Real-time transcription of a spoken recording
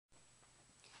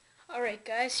Alright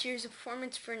guys, here's a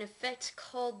performance for an effect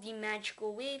called the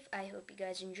Magical Wave. I hope you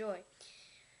guys enjoy.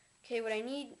 Okay, what I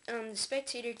need the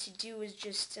spectator to do is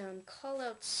just call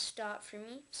out stop for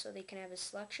me so they can have a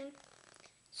selection.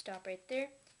 Stop right there.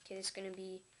 Okay, this is going to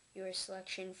be your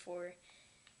selection for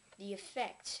the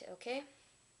effect, okay?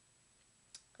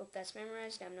 Hope that's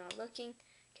memorized. I'm not looking.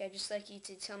 Okay, I'd just like you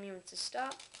to tell me when to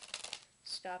stop.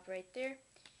 Stop right there.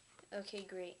 Okay,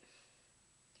 great.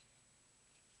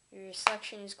 Your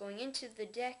selection is going into the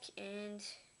deck, and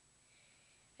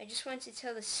I just wanted to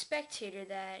tell the spectator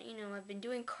that, I've been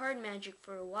doing card magic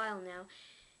for a while now,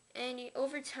 and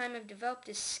over time I've developed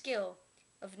a skill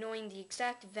of knowing the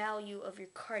exact value of your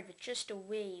card with just a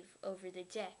wave over the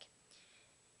deck.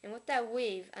 And with that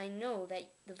wave, I know that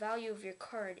the value of your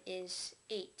card is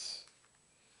 8.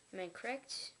 Am I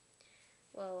correct?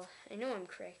 Well, I know I'm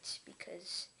correct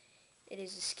because it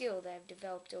is a skill that I've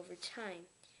developed over time.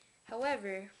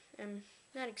 However, I'm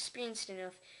not experienced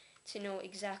enough to know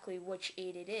exactly which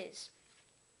 8 it is.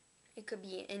 It could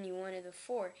be any one of the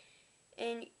 4.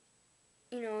 And,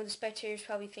 the spectator's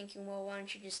probably thinking, well, why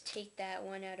don't you just take that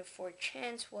 1 out of 4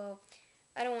 chance? Well,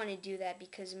 I don't want to do that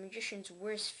because a magician's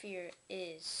worst fear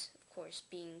is, of course,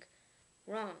 being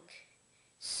wrong.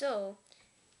 So,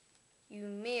 you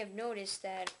may have noticed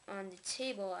that on the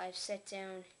table I've set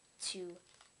down 2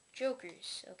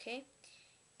 jokers, okay?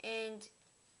 And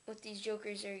what these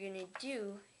jokers are going to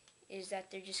do is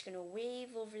that they're just going to wave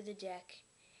over the deck,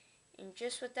 and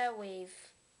just with that wave,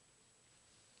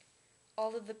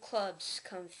 all of the clubs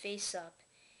come face up.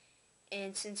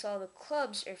 And since all the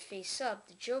clubs are face up,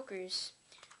 the jokers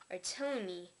are telling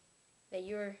me that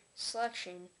your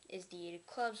selection is the 8 of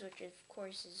clubs, which of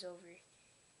course is over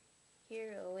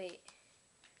here. Oh wait,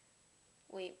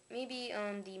 maybe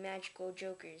the magical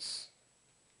jokers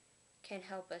can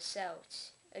help us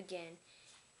out again.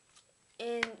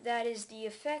 And that is the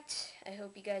effect. I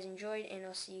hope you guys enjoyed, and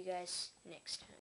I'll see you guys next time.